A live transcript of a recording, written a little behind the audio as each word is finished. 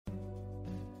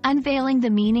Unveiling the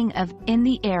meaning of "in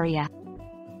the area."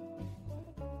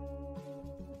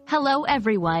 Hello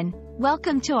everyone,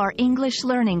 welcome to our English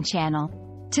learning channel.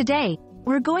 Today,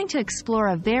 we're going to explore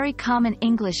a very common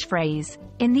English phrase,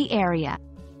 "in the area."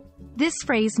 This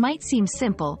phrase might seem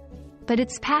simple, but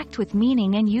it's packed with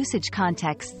meaning and usage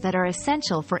contexts that are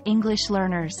essential for English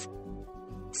learners.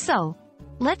 So,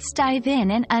 let's dive in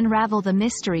and unravel the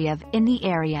mystery of "in the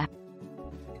area."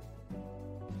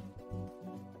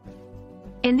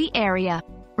 In the area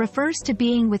refers to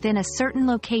being within a certain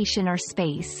location or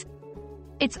space.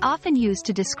 It's often used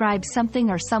to describe something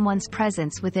or someone's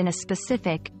presence within a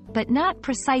specific, but not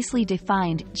precisely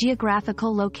defined,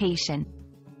 geographical location.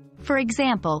 For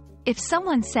example, if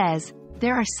someone says,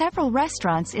 "There are several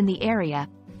restaurants in the area,"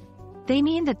 they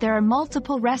mean that there are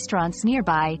multiple restaurants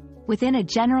nearby, within a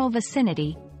general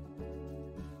vicinity.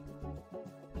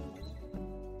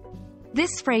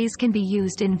 This phrase can be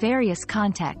used in various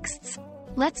contexts.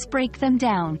 Let's break them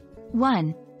down.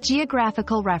 1.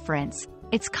 Geographical reference.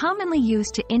 It's commonly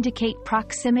used to indicate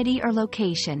proximity or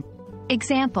location.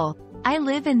 Example, "I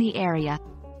live in the area."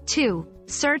 2.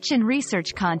 Search and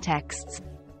research contexts.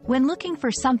 When looking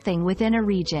for something within a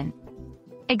region.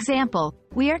 Example,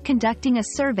 "We are conducting a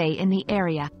survey in the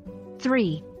area."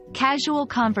 3. Casual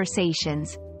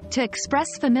conversations. To express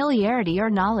familiarity or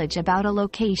knowledge about a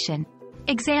location.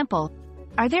 Example,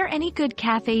 "Are there any good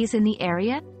cafes in the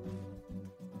area?"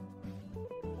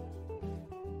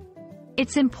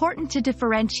 It's important to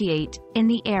differentiate "in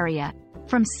the area"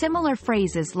 from similar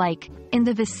phrases like "in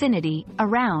the vicinity,"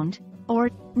 "around,"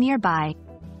 or "nearby."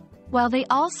 While they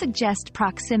all suggest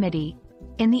proximity,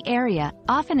 "in the area"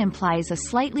 often implies a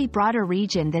slightly broader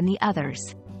region than the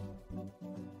others.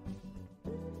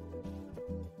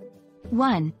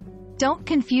 1. Don't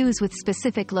confuse with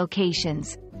specific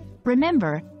locations.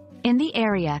 Remember, "in the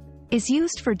area" is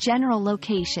used for general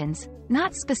locations,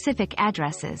 not specific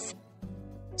addresses.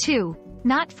 2.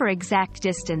 Not for exact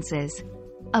distances.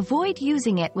 Avoid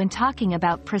using it when talking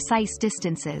about precise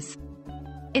distances.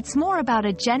 It's more about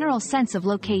a general sense of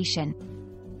location.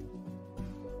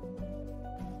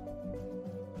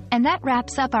 And that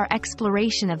wraps up our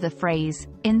exploration of the phrase,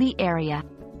 "in the area."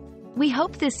 We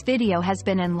hope this video has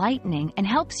been enlightening and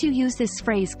helps you use this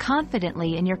phrase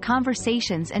confidently in your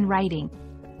conversations and writing.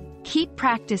 Keep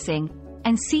practicing,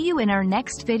 and see you in our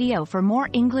next video for more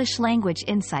English language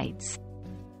insights.